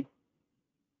 Larry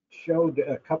showed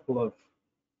a couple of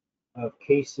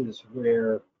cases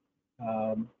where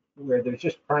there's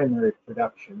just primary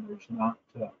production. There's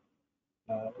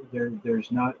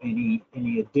not any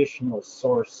additional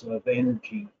source of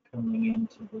energy coming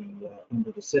into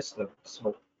the system.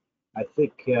 So I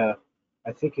think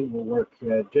it will work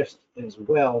just as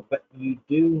well, but you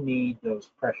do need those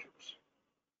pressures.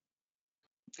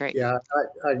 Great. Yeah,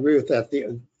 I agree with that.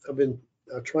 I've been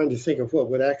trying to think of what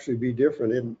would actually be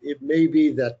different, and it may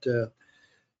be that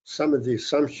some of the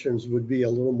assumptions would be a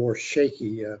little more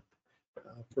shaky.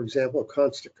 For example,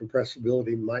 constant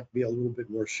compressibility might be a little bit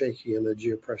more shaky in a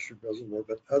geopressured reservoir,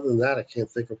 but other than that, I can't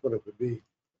think of what it would be.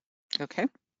 Okay.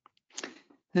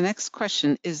 The next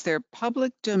question, is there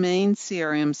public domain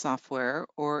CRM software,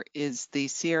 or is the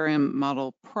CRM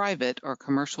model private or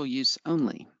commercial use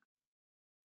only?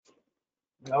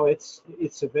 No, it's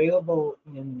available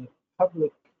in the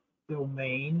public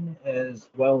domain as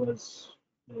well as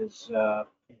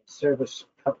service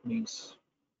companies.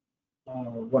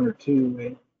 One or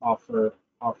two offer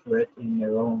it in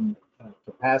their own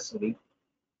capacity.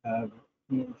 Uh,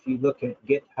 if you look at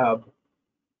GitHub,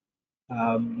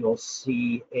 you'll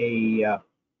see a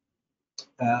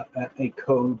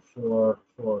code for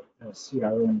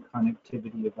CRM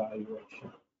connectivity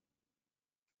evaluation.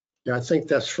 Yeah, I think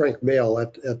that's Frank Mail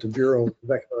at the Bureau of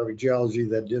Economic Geology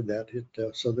that did that.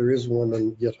 So there is one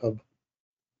on GitHub.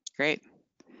 Great.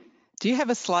 Do you have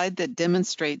a slide that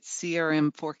demonstrates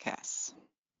CRM forecasts?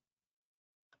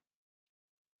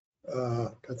 I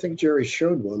think Jerry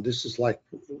showed one. This is like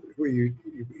where you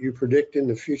predict in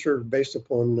the future based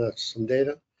upon some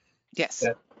data. Yes.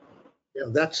 Yeah,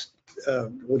 that's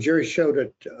well, Jerry showed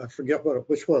it. I forget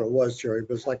which one it was, Jerry,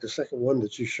 but it's like the second one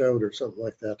that you showed or something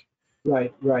like that.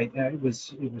 Right. It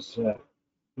was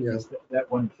Yeah. that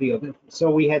one field.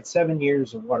 So we had 7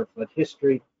 years of water flood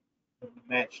history that we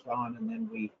matched on, and then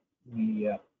we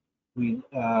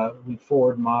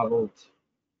forward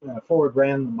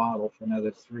ran the model for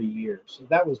another 3 years. So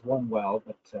that was one well,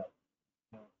 but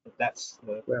that's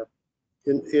the Well,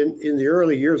 in the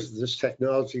early years of this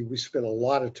technology, we spent a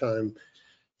lot of time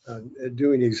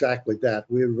doing exactly that.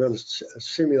 We would run a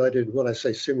simulated. When I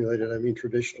say simulated, I mean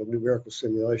traditional numerical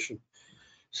simulation.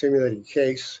 Simulated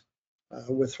case,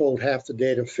 withhold half the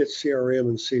data, fit CRM,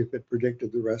 and see if it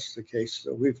predicted the rest of the case.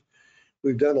 So we've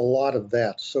done a lot of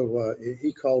that. So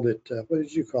he called it. What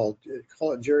did you call it?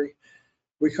 Call it, Jerry?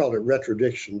 We called it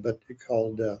retrodiction, but it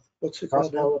called what's it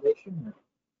called now?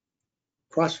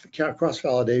 cross-validation. Cross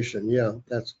validation. Yeah,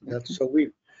 that's so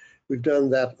we've done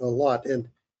that a lot. And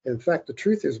in fact, the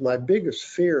truth is, my biggest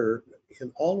fear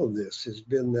in all of this has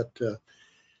been that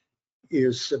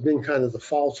is been kind of the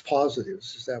false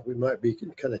positives, is that we might be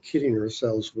kind of kidding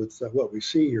ourselves with what we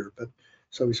see here. But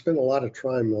so we spend a lot of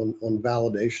time on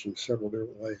validation several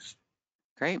different ways.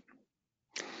 Great.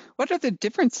 What are the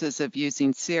differences of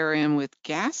using CRM with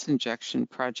gas injection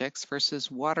projects versus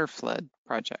water flood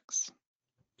projects?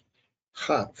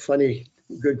 Funny,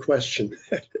 good question.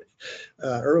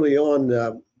 Early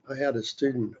on, I had a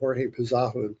student, Jorge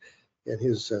Pizarro, and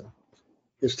his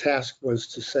task was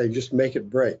to say, just make it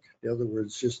break. In other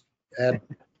words, just add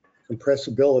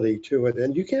compressibility to it,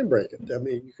 and you can break it. I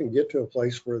mean, you can get to a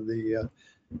place where the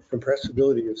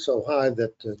compressibility is so high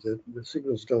that the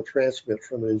signals don't transmit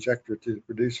from an injector to the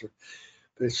producer,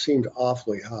 but it seemed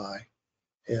awfully high.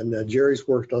 And Jerry's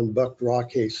worked on buck draw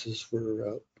cases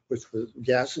which was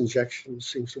gas injection,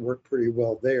 seems to work pretty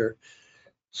well there.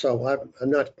 So I'm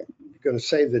not going to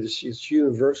say that it's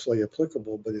universally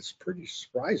applicable, but it's pretty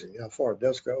surprising how far it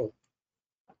does go.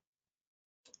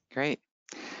 Great.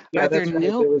 Yeah, Are there that's right.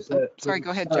 new? There was Sorry,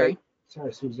 go ahead, Jerry.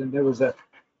 sorry, Susan. There's a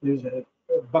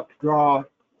buck draw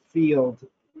field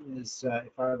is,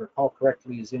 if I recall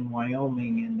correctly, is in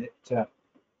Wyoming, and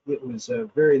it was a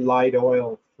very light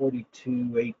oil,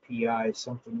 42 API,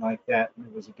 something like that, and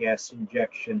it was a gas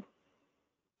injection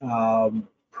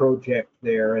project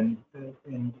there, and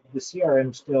the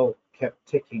CRM still kept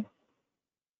ticking.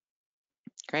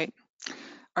 Great.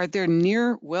 Are there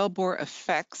near wellbore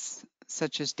effects,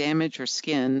 such as damage or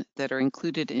skin, that are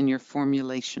included in your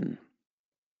formulation?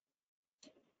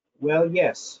 Well,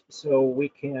 yes. So we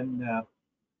can,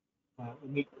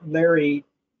 Larry,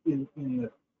 in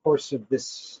the course of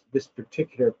this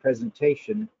particular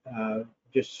presentation,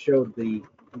 just showed the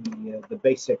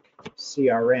basic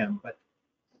CRM,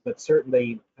 but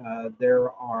certainly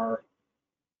there are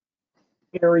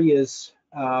areas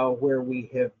where we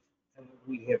have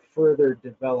further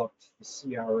developed the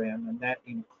CRM, and that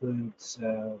includes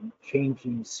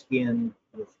changing skin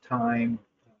with time,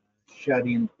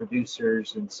 shut-in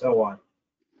producers, and so on.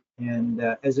 And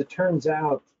as it turns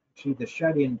out, actually, the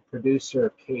shut-in producer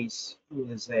case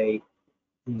is a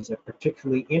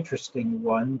particularly interesting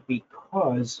one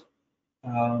because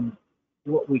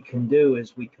what we can do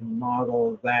is we can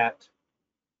model that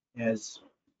as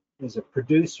a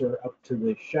producer up to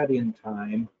the shut-in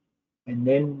time, and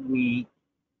then we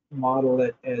model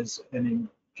it as an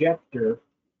injector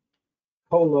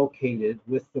co-located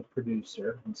with the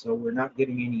producer. And so we're not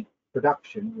getting any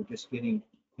production, we're just getting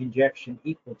injection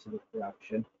equal to the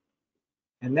production.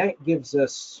 And that gives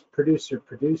us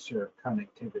producer-producer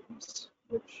connectivities,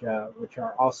 which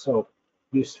are also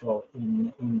useful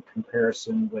in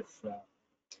comparison with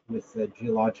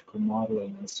geological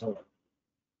modeling and so on.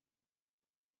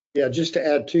 Yeah, just to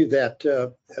add to that,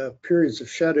 periods of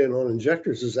shut-in on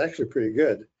injectors is actually pretty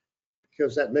good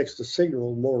because that makes the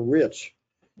signal more rich.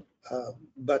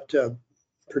 But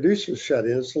producers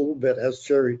shut-in is a little bit, as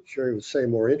Jerry was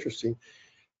saying, more interesting.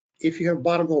 If you have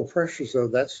bottom hole pressures, though,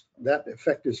 that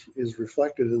effect is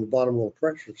reflected in the bottom hole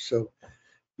pressure. So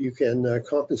you can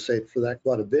compensate for that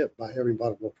quite a bit by having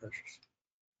bottom hole pressures.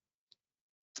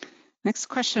 Next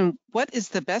question, what is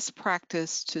the best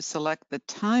practice to select the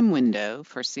time window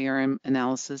for CRM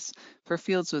analysis for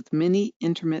fields with many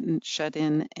intermittent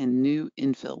shut-in and new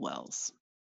infill wells?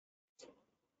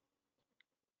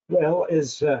 Well,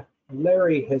 as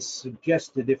Larry has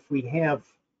suggested, if we have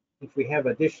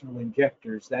additional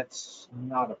injectors, that's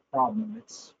not a problem.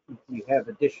 It's if we have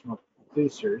additional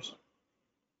producers.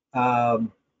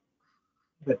 But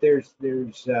there's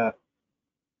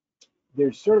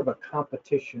sort of a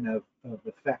competition of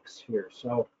effects here.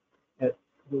 So at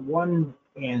the one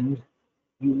end,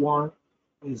 you want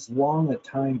as long a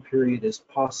time period as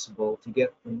possible to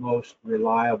get the most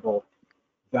reliable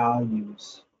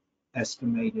values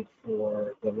estimated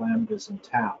for the lambdas and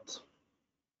taus.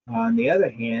 On the other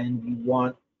hand, you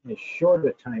want as short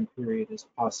a time period as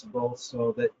possible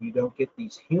so that you don't get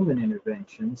these human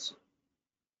interventions,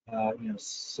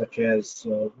 such as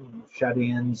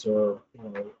shut-ins or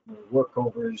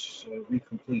workovers,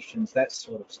 recompletions, that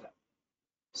sort of stuff.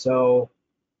 So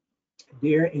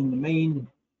in the main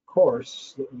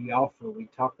course that we offer, we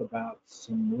talk about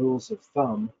some rules of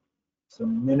thumb,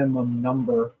 some minimum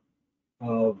number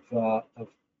of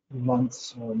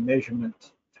months or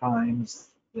measurement times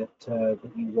that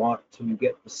you want to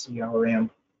get the CRM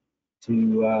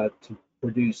to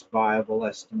produce viable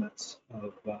estimates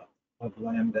of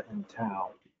lambda and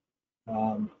tau.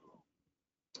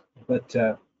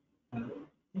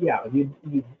 Yeah, you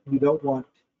don't want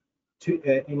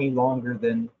to any longer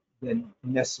than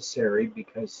necessary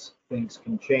because things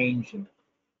can change,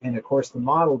 and of course the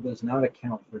model does not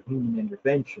account for human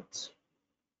interventions.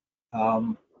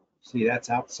 See, that's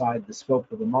outside the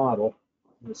scope of the model,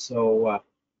 so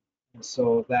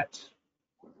that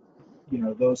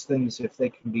those things, if they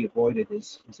can be avoided,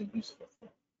 is a useful thing.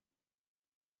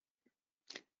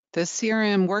 Does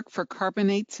CRM work for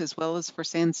carbonates as well as for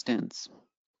sandstones?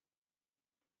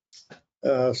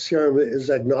 CRM is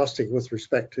agnostic with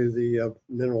respect to the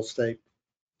mineral state.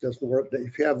 Doesn't work.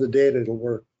 If you have the data, it'll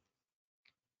work.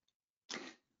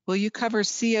 Will you cover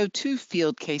CO2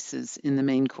 field cases in the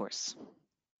main course?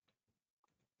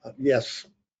 Yes.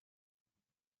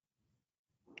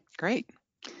 Great.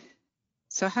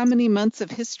 So how many months of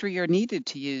history are needed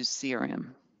to use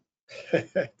CRM?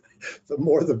 The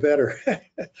more the better.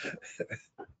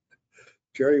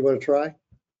 Jerry, you want to try?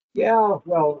 Yeah,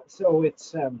 well, so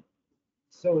it's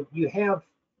so you have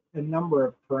a number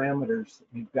of parameters that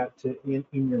you've got to in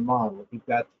your model. You've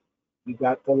got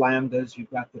the lambdas, you've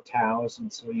got the taus,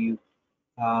 and so you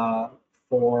have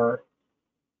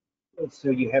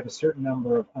a certain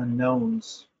number of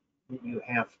unknowns that you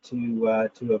have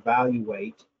to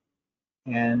evaluate.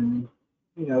 And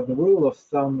the rule of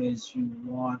thumb is you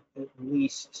want at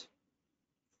least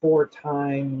 4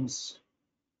 times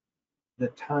the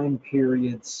time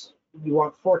periods. You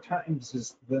want 4 times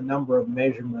as the number of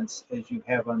measurements as you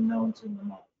have unknowns in the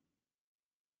model.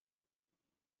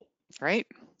 Great.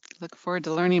 Look forward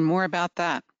to learning more about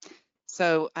that.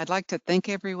 So I'd like to thank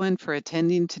everyone for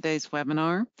attending today's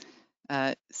webinar.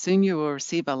 Soon you will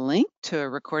receive a link to a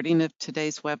recording of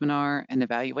today's webinar, an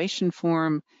evaluation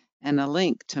form, and a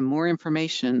link to more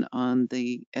information on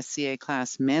the SCA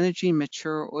class Managing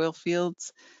Mature Oil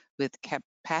Fields with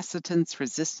Capacitance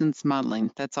Resistance Modeling.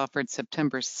 That's offered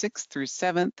September 6th through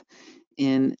 7th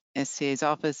in SCA's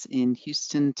office in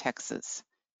Houston, Texas.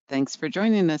 Thanks for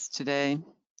joining us today.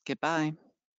 Goodbye.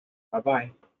 Bye-bye.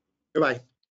 Goodbye.